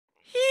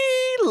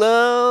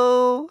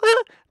Milo!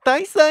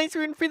 Thy size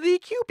run for the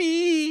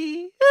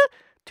QB!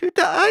 To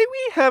the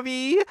iwi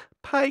heavy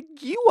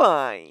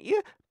pigui.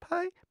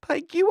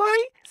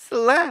 Pigui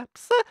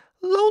slaps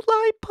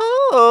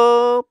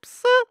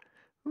lollipops.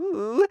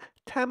 Ooh,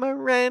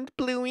 tamarind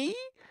bluey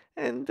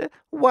and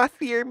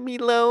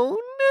watermelon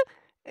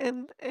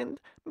and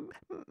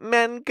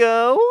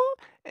mango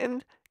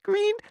and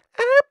green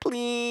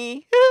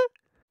apple.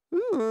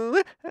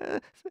 Ooh,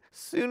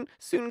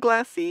 soon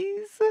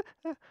glasses.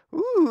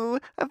 Ooh,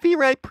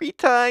 virai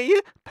pritai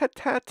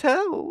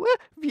potato.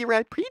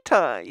 Virai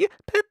pritai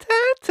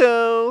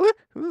potato.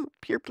 Ooh,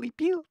 purely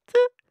built.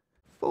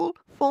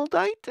 Fold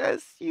it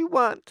as you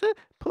want.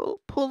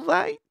 Pull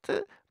light.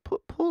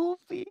 Pull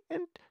the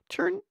and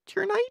turn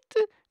it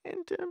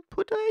and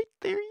put it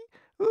there.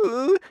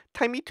 Ooh,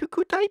 time me to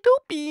cut it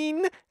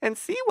open and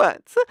see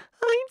what's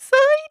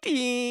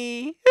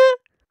inside.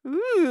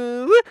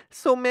 Ooh,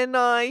 so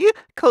many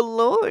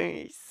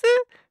colors.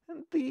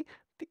 The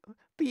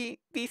the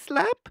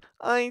slap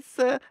is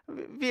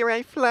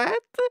very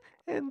flat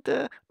and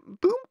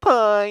boom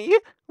pie.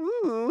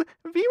 Ooh,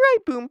 very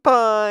boom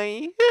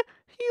pie.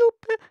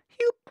 Help!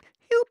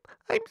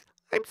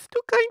 I'm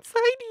stuck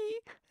inside.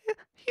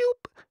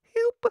 Help!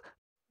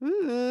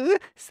 Ooh,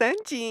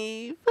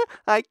 Sanjeev,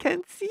 I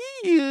can see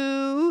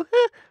you.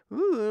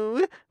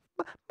 Ooh,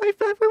 my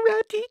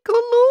favorite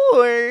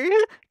color.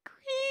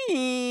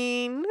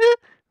 Green.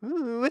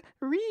 Ooh,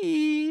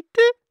 read.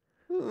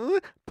 Ooh,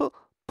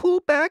 pull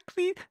back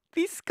the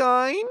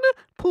skein.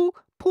 Pull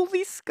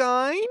the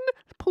skein.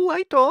 Pull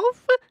it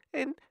off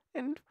and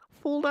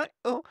fold it.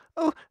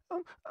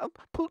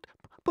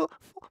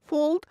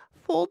 Fold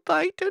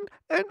it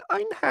and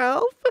in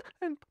half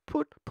and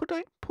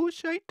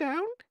push it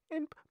down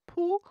and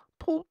pull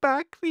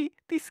back the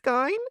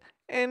skein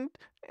and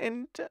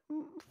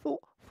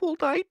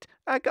fold it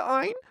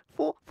again.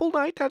 Fold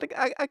it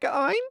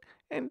again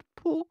and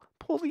pull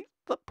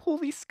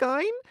the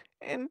skein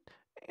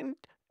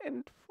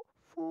and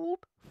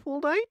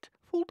fold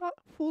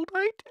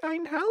it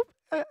in half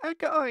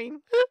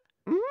again.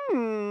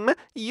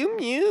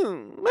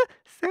 Yum.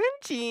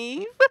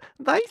 Sanjeev,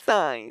 thy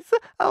size.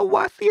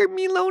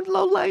 Watermelon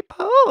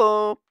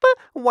lollipop.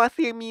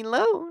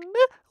 Watermelon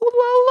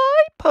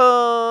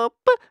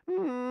lollipop.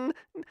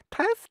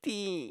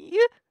 Tasty.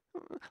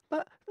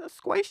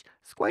 Squish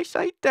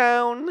it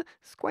down.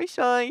 Squish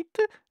it.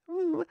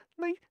 Ooh,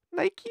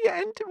 Nike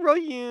and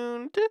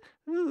round.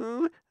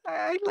 Ooh,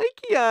 I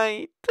like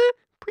it.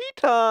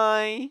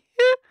 Pretty.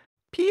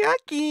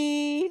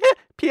 Piaki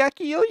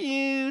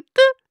oyut.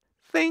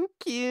 Thank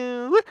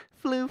you.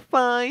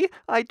 Fluffy,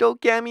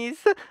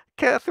 Idogamis,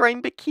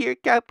 Catherine Bakir,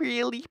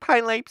 Gabrielle,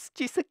 Pilepes,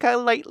 Jessica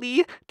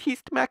Lightly,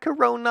 Teased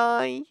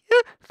Macaroni.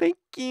 Thank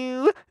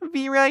you.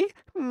 Virai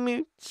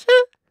Mooch.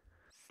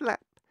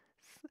 Slap.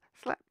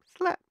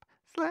 Slap.